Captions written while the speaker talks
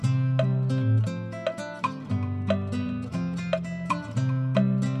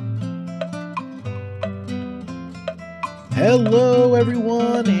Hello,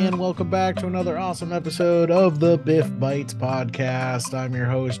 everyone, and welcome back to another awesome episode of the Biff Bites podcast. I'm your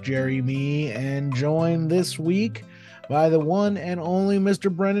host, Jerry Me, and joined this week by the one and only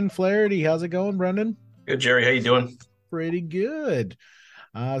Mr. Brendan Flaherty. How's it going, Brendan? Good, Jerry. How you doing? Pretty good.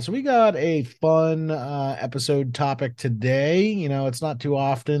 So we got a fun episode topic today. It's not too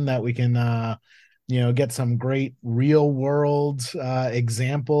often that we can get some great real world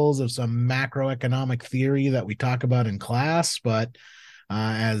examples of some macroeconomic theory that we talk about in class. But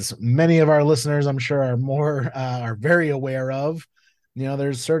as many of our listeners, I'm sure, are very aware of,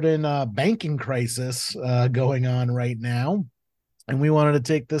 there's certain banking crisis going on right now, and we wanted to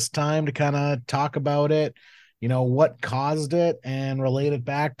take this time to kind of talk about it. What caused it, and relate it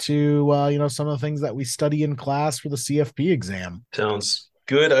back to some of the things that we study in class for the CFP exam. Sounds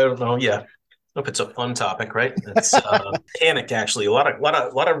good. I don't know. Yeah. Hope it's a fun topic, right? It's panic, actually. A lot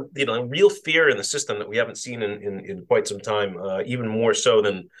of real fear in the system that we haven't seen in quite some time. Even more so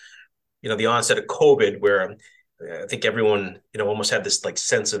than the onset of COVID, where I think everyone almost had this like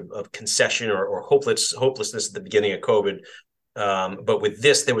sense of concession or hopelessness at the beginning of COVID. But with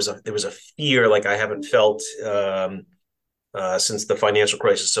this, there was a fear like I haven't felt since the financial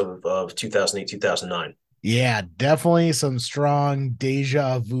crisis of 2008, 2009. Yeah, definitely some strong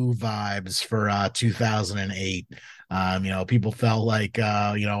deja vu vibes for 2008. People felt like,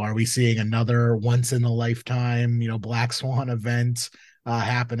 are we seeing another once in a lifetime, Black Swan event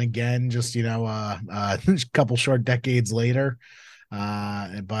happen again, just, a couple short decades later.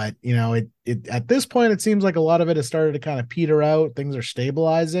 But it at this point, it seems like a lot of it has started to kind of peter out. Things are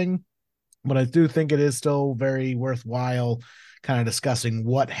stabilizing, but I do think it is still very worthwhile kind of discussing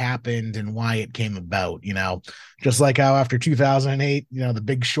what happened and why it came about. Just like how after 2008, the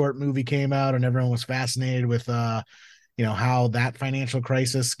Big Short movie came out and everyone was fascinated with how that financial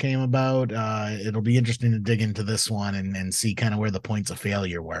crisis came about. It'll be interesting to dig into this one and see kind of where the points of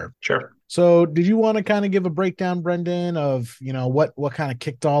failure were. Sure. So did you want to kind of give a breakdown, Brendan, of what kind of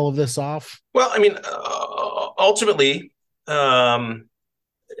kicked all of this off? Well, I mean, ultimately,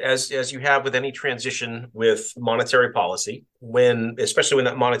 as you have with any transition with monetary policy, especially when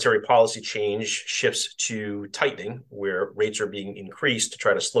that monetary policy change shifts to tightening, where rates are being increased to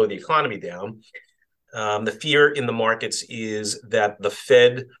try to slow the economy down, the fear in the markets is that the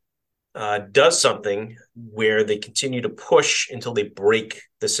Fed does something where they continue to push until they break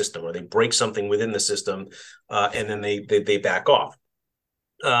the system or they break something within the system, and then they back off.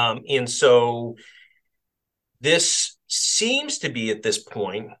 And so this seems to be at this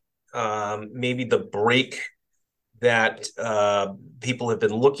point maybe the break that people have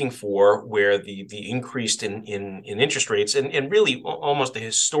been looking for, where the increase in interest rates and really almost a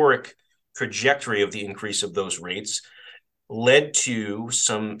historic trajectory of the increase of those rates led to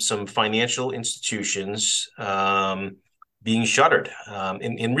some financial institutions being shuttered.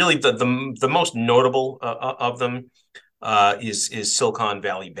 And really the most notable of them is Silicon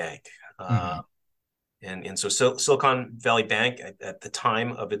Valley Bank. Mm-hmm. And so Silicon Valley Bank at the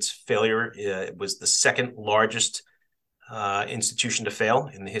time of its failure, it was the second largest institution to fail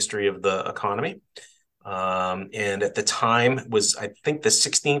in the history of the economy. And at the time was, I think, the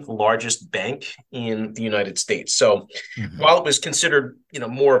 16th largest bank in the United States. So Mm-hmm. while it was considered,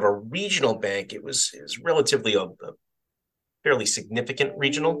 more of a regional bank, it was relatively a fairly significant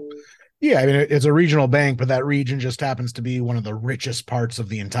regional. Yeah, I mean, it's a regional bank, but that region just happens to be one of the richest parts of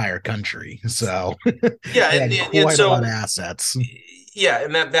the entire country. So Yeah, they had and quite a lot of so assets. yeah,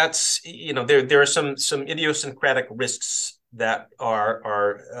 and that's there are some idiosyncratic risks that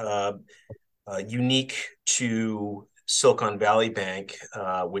are unique to Silicon Valley Bank,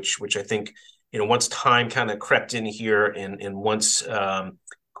 which I think once time kind of crept in here and once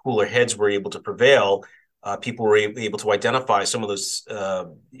cooler heads were able to prevail, people were able to identify some of those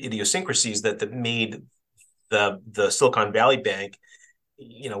idiosyncrasies that made the Silicon Valley Bank,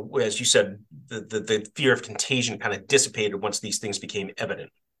 as you said, the fear of contagion kind of dissipated once these things became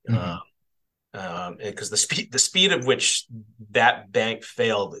evident. Mm-hmm. Because the speed of which that bank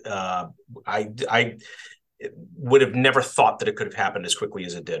failed, I would have never thought that it could have happened as quickly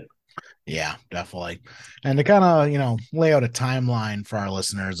as it did. Yeah, definitely. And to kind of, lay out a timeline for our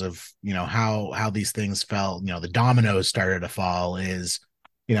listeners of, how these things fell, the dominoes started to fall is,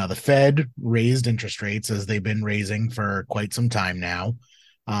 the Fed raised interest rates as they've been raising for quite some time now.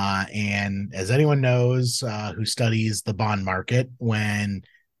 And as anyone knows who studies the bond market, when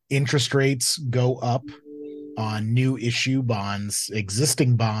interest rates go up on new issue bonds,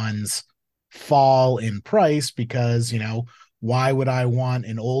 existing bonds fall in price because, why would I want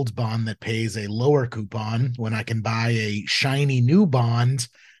an old bond that pays a lower coupon when I can buy a shiny new bond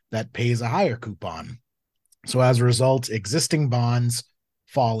that pays a higher coupon? So as a result, existing bonds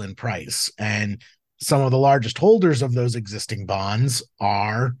fall in price. And some of the largest holders of those existing bonds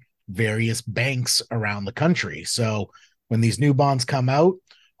are various banks around the country. So when these new bonds come out,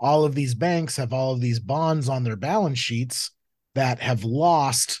 all of these banks have all of these bonds on their balance sheets that have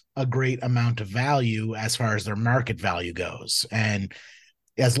lost a great amount of value as far as their market value goes. And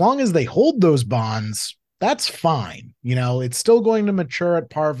as long as they hold those bonds, that's fine. It's still going to mature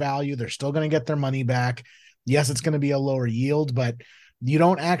at par value. They're still going to get their money back. Yes, it's going to be a lower yield, but you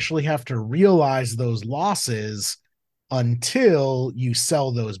don't actually have to realize those losses until you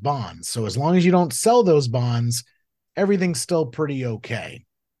sell those bonds. So as long as you don't sell those bonds, everything's still pretty okay.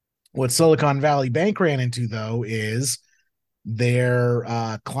 What Silicon Valley Bank ran into, though, is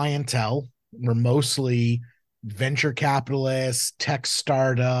their clientele were mostly venture capitalists, tech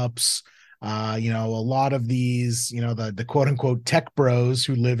startups, a lot of these, the quote unquote tech bros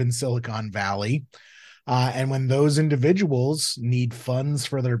who live in Silicon Valley. And when those individuals need funds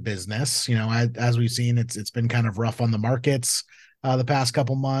for their business, as we've seen, it's been kind of rough on the markets the past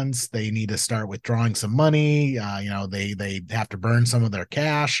couple months. They need to start withdrawing some money. They have to burn some of their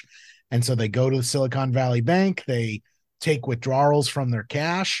cash, and so they go to the Silicon Valley Bank. They take withdrawals from their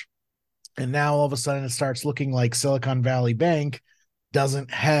cash, and now all of a sudden it starts looking like Silicon Valley Bank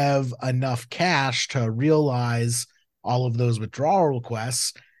doesn't have enough cash to realize all of those withdrawal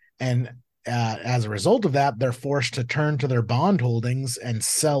requests. And as a result of that, they're forced to turn to their bond holdings and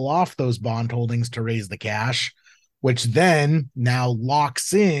sell off those bond holdings to raise the cash, which then now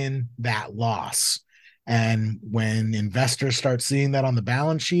locks in that loss. And when investors start seeing that on the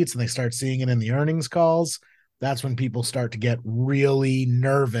balance sheets and they start seeing it in the earnings calls, that's when people start to get really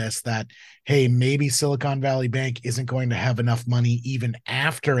nervous that, hey, maybe Silicon Valley Bank isn't going to have enough money even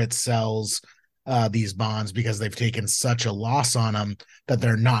after it sells these bonds, because they've taken such a loss on them that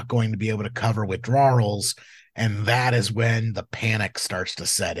they're not going to be able to cover withdrawals. And that is when the panic starts to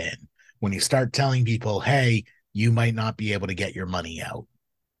set in. When you start telling people, hey, you might not be able to get your money out.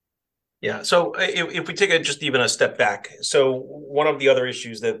 Yeah. So if we take just even a step back, so one of the other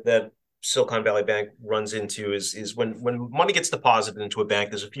issues that Silicon Valley Bank runs into is when money gets deposited into a bank,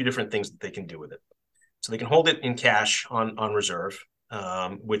 there's a few different things that they can do with it. So they can hold it in cash on reserve,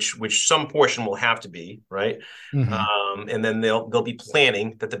 which some portion will have to be, right. Mm-hmm. And then they'll be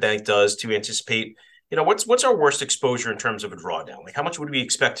planning that the bank does to anticipate, what's our worst exposure in terms of a drawdown? Like how much would we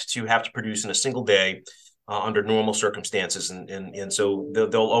expect to have to produce in a single day under normal circumstances, and so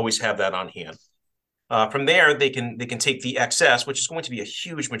they'll always have that on hand. From there, they can take the excess, which is going to be a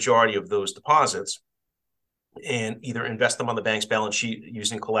huge majority of those deposits, and either invest them on the bank's balance sheet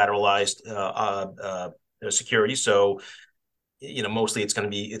using collateralized securities. So, mostly it's going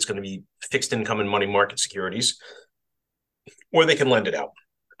to be fixed income and money market securities, or they can lend it out.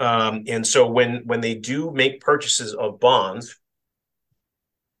 And so when they do make purchases of bonds,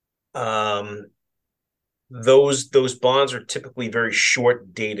 those bonds are typically very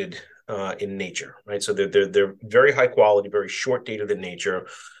short dated in nature, right? So they're very high quality, very short dated in nature,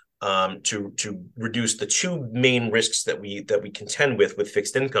 to reduce the two main risks that we contend with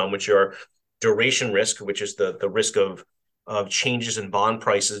fixed income, which are duration risk, which is the risk of changes in bond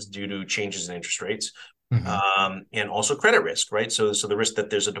prices due to changes in interest rates, and also credit risk, right? So the risk that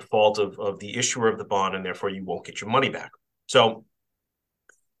there's a default of the issuer of the bond, and therefore you won't get your money back. So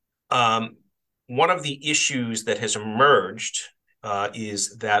one of the issues that has emerged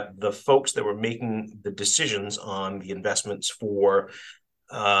is that the folks that were making the decisions on the investments for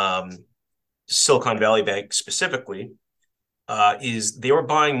Silicon Valley Bank specifically, is they were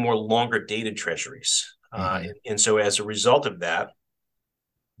buying more longer dated treasuries. And so as a result of that,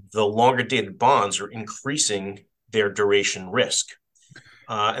 the longer dated bonds are increasing their duration risk.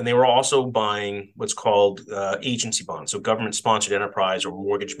 And they were also buying what's called agency bonds, so government-sponsored enterprise or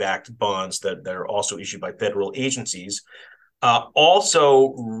mortgage-backed bonds that are also issued by federal agencies.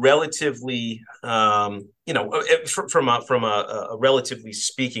 Also, relatively, from a relatively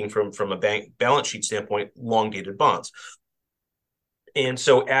speaking, from a bank balance sheet standpoint, long-dated bonds. And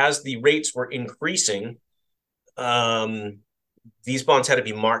so, as the rates were increasing, these bonds had to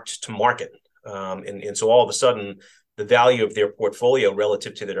be marked to market, and so all of a sudden, the value of their portfolio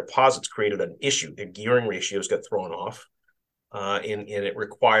relative to their deposits created an issue. Their gearing ratios got thrown off, and it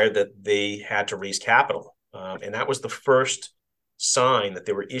required that they had to raise capital. And that was the first sign that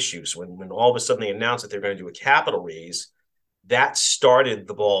there were issues. When all of a sudden they announced that they're going to do a capital raise, that started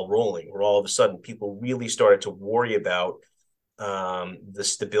the ball rolling, where all of a sudden people really started to worry about the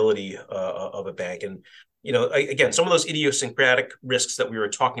stability of a bank. And, again, some of those idiosyncratic risks that we were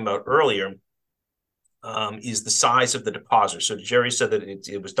talking about earlier, is the size of the deposit. So Jerry said that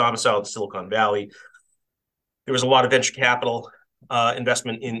it was domiciled in Silicon Valley. there was a lot of venture capital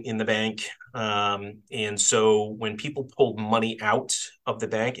investment in the bank. And so when people pulled money out of the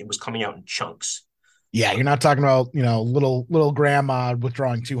bank, it was coming out in chunks. Yeah, you're not talking about, little grandma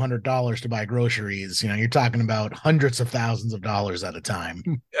withdrawing $200 to buy groceries. You're talking about hundreds of thousands of dollars at a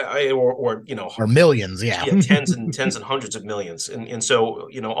time. Or Or millions, yeah. yeah, tens and hundreds of millions. And so,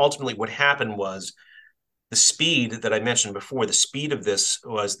 ultimately what happened was the speed that I mentioned before, the speed of this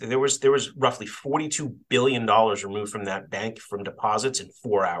was there was roughly $42 billion removed from that bank from deposits in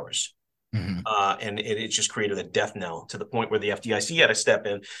 4 hours. Mhm. And it just created a death knell to the point where the FDIC had to step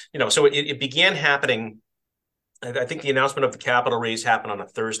in. So it began happening. I think the announcement of the capital raise happened on a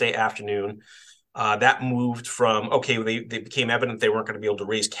Thursday afternoon. That moved from, okay, they became evident they weren't going to be able to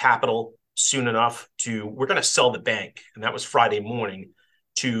raise capital soon enough to, we're going to sell the bank. And that was Friday morning,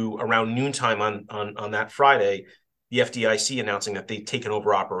 to around noontime on that Friday, the FDIC announcing that they'd taken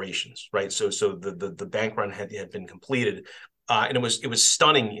over operations, right? So the bank run had been completed. And it was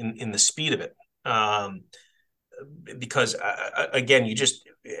stunning in the speed of it. Because again,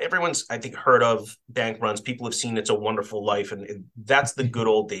 everyone's, I think, heard of bank runs. People have seen It's a Wonderful Life, and that's the good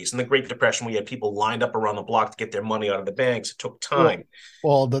old days. In the Great Depression, we had people lined up around the block to get their money out of the banks. It took Well, time.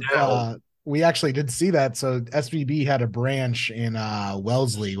 well, the Now, we actually did see that. So SVB had a branch in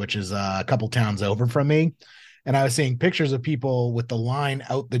Wellesley, which is a couple towns over from me. And I was seeing pictures of people with the line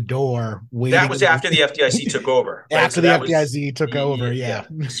out the door that waiting was after the FDIC took over, right? after So the that was, FDIC took over. Yeah.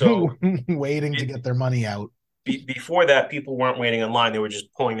 yeah. So Waiting to get their money out. before that, people weren't waiting in line; they were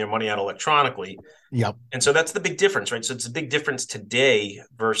just pulling their money out electronically. Yep. And so that's the big difference, right? So it's a big difference today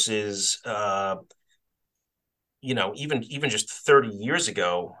versus, even just 30 years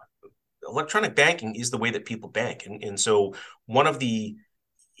ago. Electronic banking is the way that people bank, and so one of the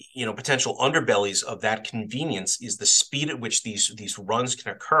potential underbellies of that convenience is the speed at which these runs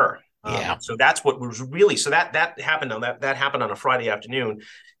can occur. Yeah. And so that's what was really, so that happened on that happened on a Friday afternoon,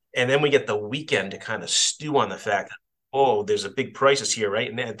 and then we get the weekend to kind of stew on the fact, oh, there's a big crisis here, right?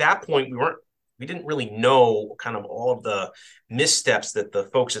 And at that point, we didn't really know kind of all of the missteps that the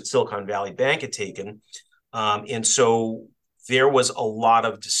folks at Silicon Valley Bank had taken. And so there was a lot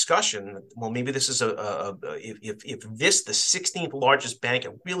of discussion. Well, maybe this is if this, the 16th largest bank,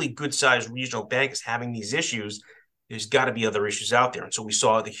 a really good sized regional bank, is having these issues, there's got to be other issues out there. And so we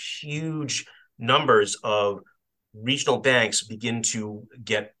saw the huge numbers of regional banks begin to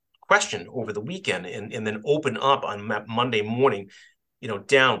get questioned over the weekend, and then open up on Monday morning,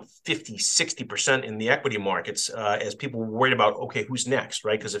 down 50-60% in the equity markets, as people were worried about, okay, who's next,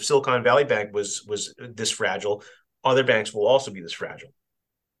 right? Because if Silicon Valley Bank was this fragile, other banks will also be this fragile.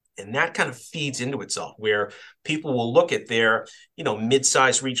 And that kind of feeds into itself, where people will look at their,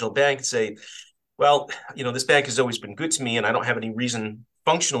 mid-sized regional bank and say, well, this bank has always been good to me, and I don't have any reason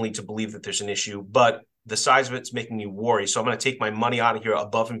functionally to believe that there's an issue, but the size of it's making me worry. So I'm going to take my money out of here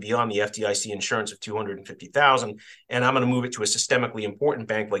above and beyond the FDIC insurance of $250,000, and I'm going to move it to a systemically important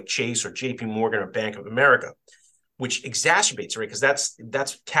bank like Chase or JP Morgan or Bank of America, which exacerbates, right? Because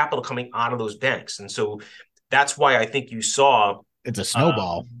that's capital coming out of those banks. And so that's why I think you saw, It's a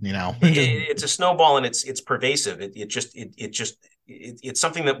snowball, just it's a snowball, and it's pervasive. It's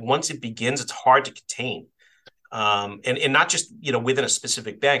something that once it begins, it's hard to contain. And not just within a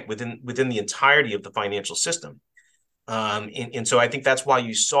specific bank, within the entirety of the financial system. And so I think that's why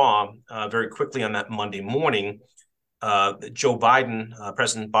you saw very quickly on that Monday morning, Joe Biden,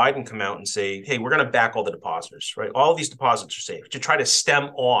 President Biden, come out and say, "Hey, we're going to back all the depositors, right? All of these deposits are safe," to try to stem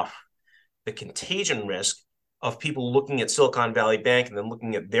off the contagion risk of people looking at Silicon Valley Bank and then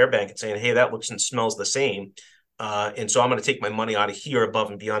looking at their bank and saying, "Hey, that looks and smells the same." And so I'm going to take my money out of here above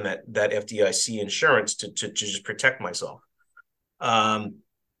and beyond that FDIC insurance to just protect myself. and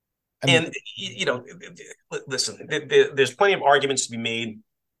And listen, there's plenty of arguments to be made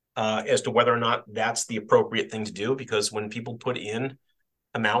as to whether or not that's the appropriate thing to do, because when people put in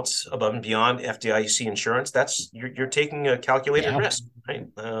amounts above and beyond FDIC insurance, that's you're taking a calculated yeah. risk, right?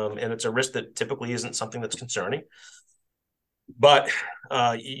 And it's a risk that typically isn't something that's concerning. But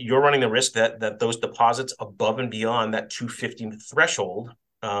you're running the risk that those deposits above and beyond that 250 threshold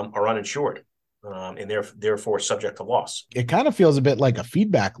are uninsured, and therefore subject to loss. It kind of feels a bit like a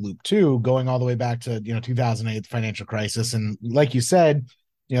feedback loop too, going all the way back to 2008 financial crisis. And like you said,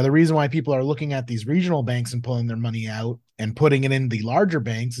 the reason why people are looking at these regional banks and pulling their money out and putting it in the larger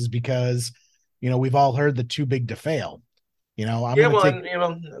banks is because we've all heard the too big to fail. I'm Yeah, going to well, take.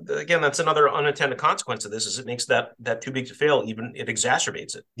 and again, that's another unintended consequence of this, is it makes that too big to fail, even it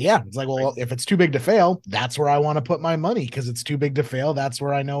exacerbates it. Yeah, it's like, Right? well, if it's too big to fail, that's where I want to put my money, because it's too big to fail. That's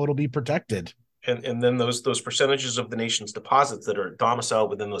where I know it'll be protected. And then those percentages of the nation's deposits that are domiciled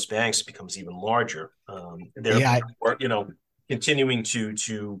within those banks becomes even larger. Yeah, Therefore, continuing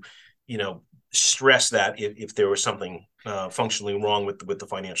to stress that if there was something functionally wrong with the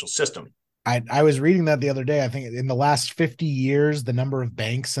financial system. I was reading that the other day. I think in the last 50 years, the number of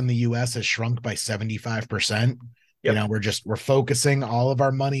banks in the US has shrunk by 75%. Yep. We're focusing all of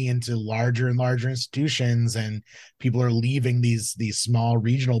our money into larger and larger institutions, and people are leaving these small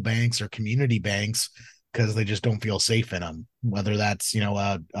regional banks or community banks because they just don't feel safe in them, whether that's,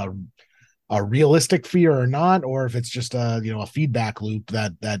 a realistic fear or not, or if it's just a feedback loop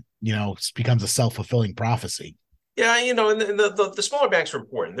that becomes a self-fulfilling prophecy. Yeah, and the smaller banks are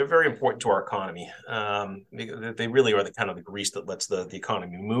important. They're very important to our economy. They really are the kind of the grease that lets the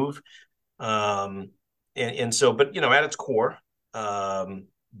economy move. And so, but at its core,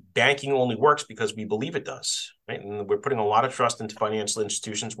 banking only works because we believe it does, right? And we're putting a lot of trust into financial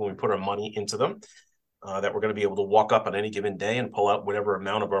institutions when we put our money into them. That we're going to be able to walk up on any given day and pull out whatever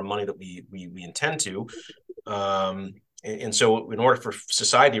amount of our money that we intend to. And so in order for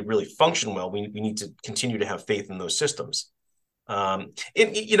society to really function well, we need to continue to have faith in those systems. I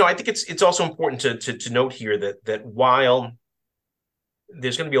think it's also important to note here that while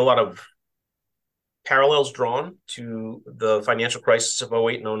there's going to be a lot of parallels drawn to the financial crisis of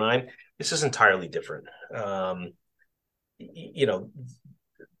 08 and 09, this is entirely different.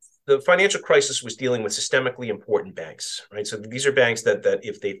 The financial crisis was dealing with systemically important banks, right? So these are banks that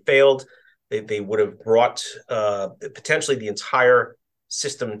if they failed, they would have brought potentially the entire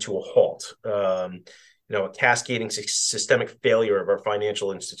system to a halt. A cascading systemic failure of our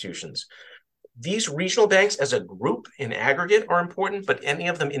financial institutions. These regional banks as a group in aggregate are important, but any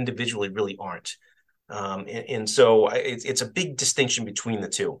of them individually really aren't. And so it's a big distinction between the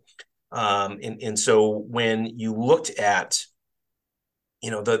two. And so when you looked at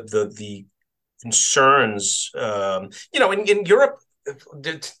the concerns, in Europe,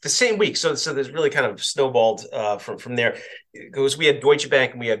 the same week. So there's really kind of snowballed from there. Because we had Deutsche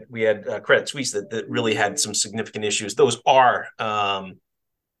Bank and we had Credit Suisse that really had some significant issues. Those are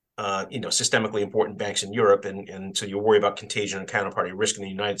systemically important banks in Europe, and so you worry about contagion and counterparty risk in the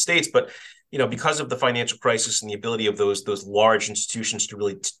United States. But because of the financial crisis and the ability of those large institutions to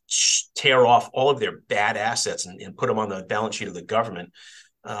really tear off all of their bad assets and put them on the balance sheet of the government,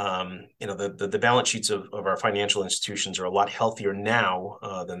 the balance sheets of our financial institutions are a lot healthier now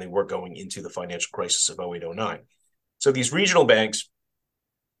than they were going into the financial crisis of 0809. So these regional banks,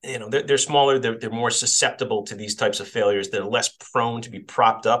 they're smaller, they're more susceptible to these types of failures. They're less prone to be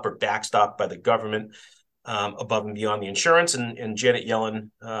propped up or backstopped by the government above and beyond the insurance. And Janet Yellen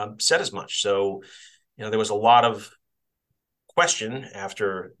said as much. So, there was a lot of question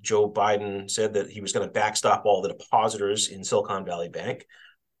after Joe Biden said that he was going to backstop all the depositors in Silicon Valley Bank,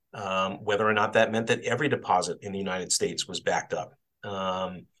 whether or not that meant that every deposit in the United States was backed up.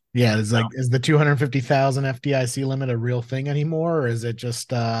 Yeah, is the 250,000 FDIC limit a real thing anymore, or is it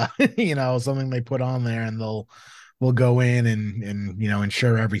just something they put on there and we'll go in and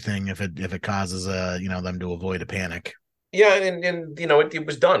insure everything if it causes them to avoid a panic? Yeah, and it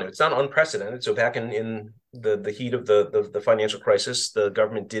was done. It's not unprecedented. So back in the heat of the financial crisis, the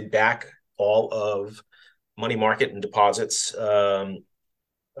government did back all of money market and deposits in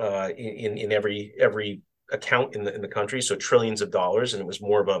every account in the country, so trillions of dollars, and it was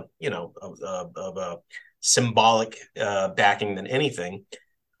more of a symbolic backing than anything.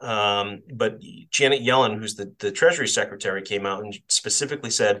 But Janet Yellen, who's the Treasury Secretary, came out and specifically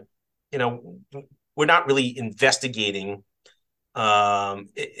said, we're not really investigating,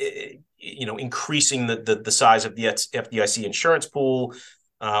 increasing the size of the FDIC insurance pool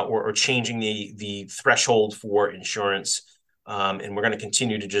or changing the threshold for insurance. And we're going to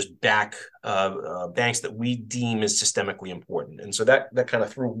continue to just back banks that we deem as systemically important. And so that kind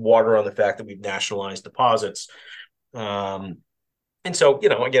of threw water on the fact that we've nationalized deposits. And so,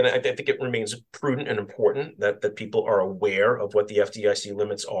 again, I think it remains prudent and important that people are aware of what the FDIC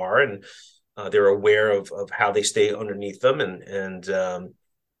limits are, and they're aware of how they stay underneath them. And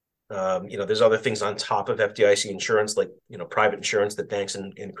there's other things on top of FDIC insurance, like, private insurance that banks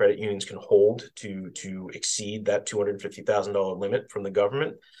and credit unions can hold to exceed that $250,000 limit from the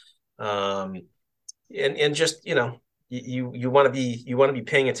government. And just, you want to be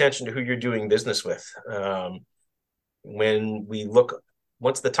paying attention to who you're doing business with. When we look,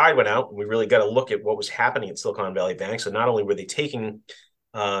 once the tide went out, we really got to look at what was happening at Silicon Valley Bank. So not only were they taking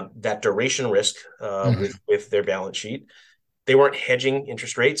that duration risk with their balance sheet, they weren't hedging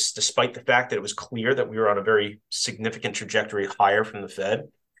interest rates, despite the fact that it was clear that we were on a very significant trajectory higher from the Fed.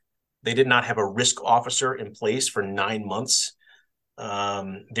 They did not have a risk officer in place for 9 months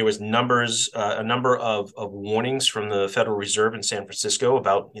There was a number of warnings from the Federal Reserve in San Francisco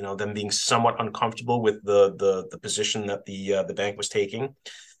about them being somewhat uncomfortable with the position that the bank was taking,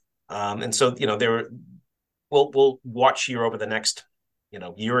 and so there we'll watch here over the next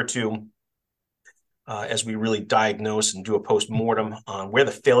year or two as we really diagnose and do a post-mortem on where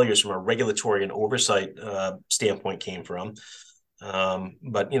the failures from a regulatory and oversight standpoint came from.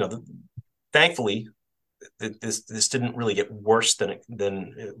 But thankfully, this didn't really get worse than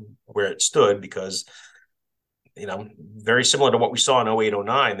where it stood, because very similar to what we saw in 08,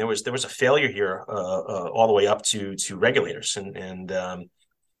 09, there was a failure here all the way up to regulators, and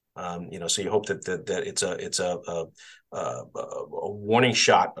so you hope that it's a warning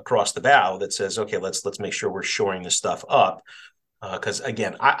shot across the bow that says, okay, let's make sure we're shoring this stuff up, because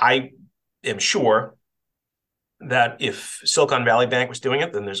again, I am sure that if Silicon Valley Bank was doing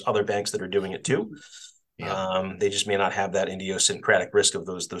it, then there's other banks that are doing it too. Yeah. They just may not have that idiosyncratic risk of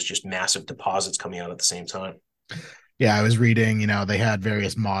those just massive deposits coming out at the same time. Yeah, I was reading, they had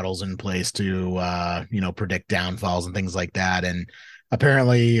various models in place to, predict downfalls and things like that. And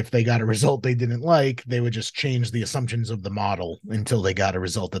apparently, if they got a result they didn't like, they would just change the assumptions of the model until they got a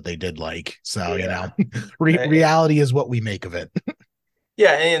result that they did like. So, yeah. Reality is what we make of it.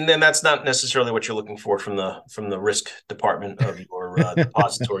 Yeah, and then that's not necessarily what you're looking for from the risk department of your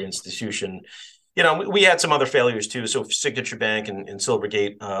depository institution. We had some other failures too. So Signature Bank and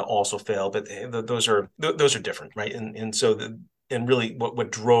Silvergate also failed, but those are different, right? And so really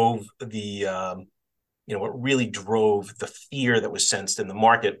what drove what really drove the fear that was sensed in the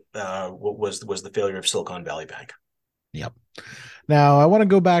market was the failure of Silicon Valley Bank. Yep. Now, I want to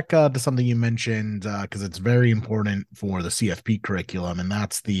go back to something you mentioned because it's very important for the CFP curriculum, and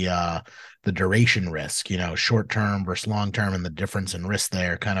that's the duration risk. Short term versus long term, and the difference in risk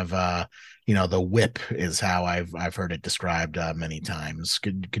there. Kind of, the whip is how I've heard it described many times.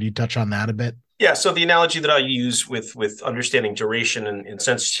 Could you touch on that a bit? Yeah. So the analogy that I use with understanding duration and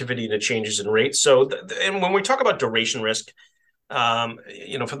sensitivity to changes in rates. So, and when we talk about duration risk,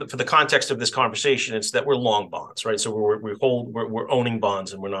 for the context of this conversation, it's that we're long bonds, right? So we're owning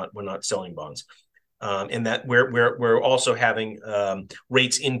bonds, and we're not selling bonds, and that we're also having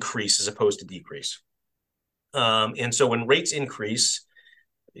rates increase as opposed to decrease. And so when rates increase,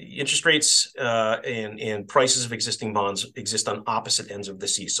 interest rates and prices of existing bonds exist on opposite ends of the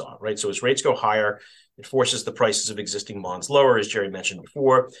seesaw, right? So as rates go higher, it forces the prices of existing bonds lower, as Jerry mentioned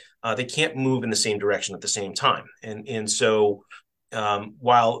before. They can't move in the same direction at the same time, and so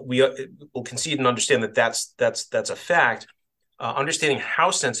while we will concede and understand that that's a fact, understanding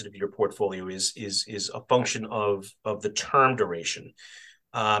how sensitive your portfolio is a function of the term duration.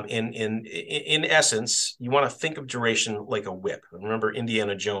 In essence, you want to think of duration like a whip. Remember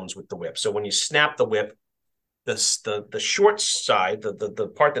Indiana Jones with the whip. So when you snap the whip, the short side,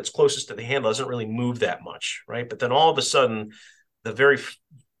 the part that's closest to the handle, doesn't really move that much, right? But then all of a sudden, the very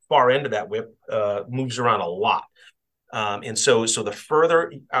far end of that whip moves around a lot. And so the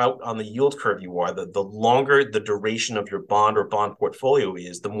further out on the yield curve you are, the longer the duration of your bond or bond portfolio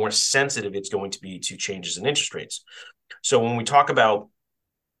is, the more sensitive it's going to be to changes in interest rates. So when we talk about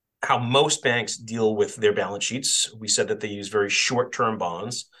how most banks deal with their balance sheets, we said that they use very short-term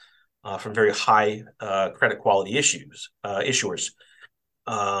bonds from very high credit quality issuers.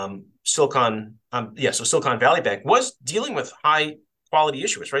 Silicon Valley Bank was dealing with high quality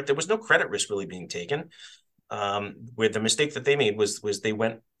issuers, right? There was no credit risk really being taken. Where the mistake that they made was they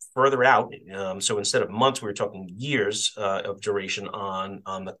went further out. So instead of months, we were talking years of duration on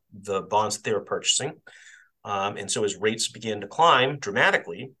the bonds that they were purchasing. And so as rates began to climb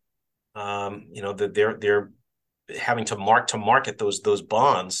dramatically, they're having to market those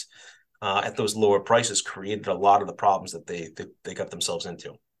bonds at those lower prices created a lot of the problems that they got themselves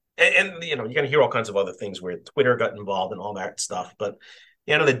into. And you're going to hear all kinds of other things where Twitter got involved and all that stuff. But at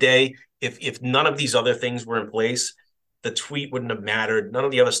the end of the day, if none of these other things were in place, the tweet wouldn't have mattered. None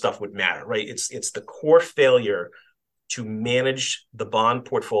of the other stuff would matter, right? It's the core failure to manage the bond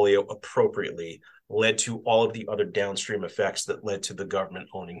portfolio appropriately led to all of the other downstream effects that led to the government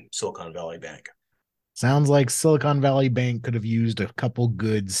owning Silicon Valley Bank. Sounds like Silicon Valley Bank could have used a couple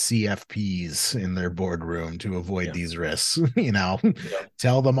good CFPs in their boardroom to avoid these risks.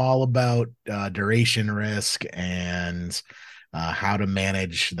 Tell them all about duration risk and how to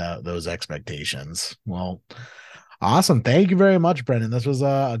manage those expectations. Well, awesome. Thank you very much, Brendan. This was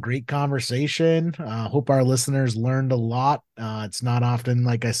a great conversation. Hope our listeners learned a lot. It's not often,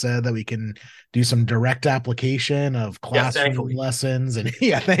 like I said, that we can do some direct application of classroom lessons. And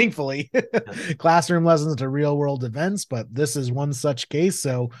thankfully, classroom lessons to real world events. But this is one such case.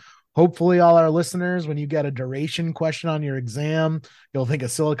 So hopefully all our listeners, when you get a duration question on your exam, you'll think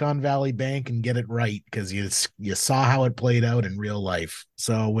of Silicon Valley Bank and get it right because you saw how it played out in real life.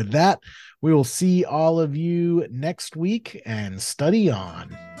 So with that, we will see all of you next week and study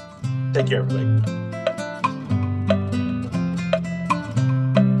on. Take care, everybody.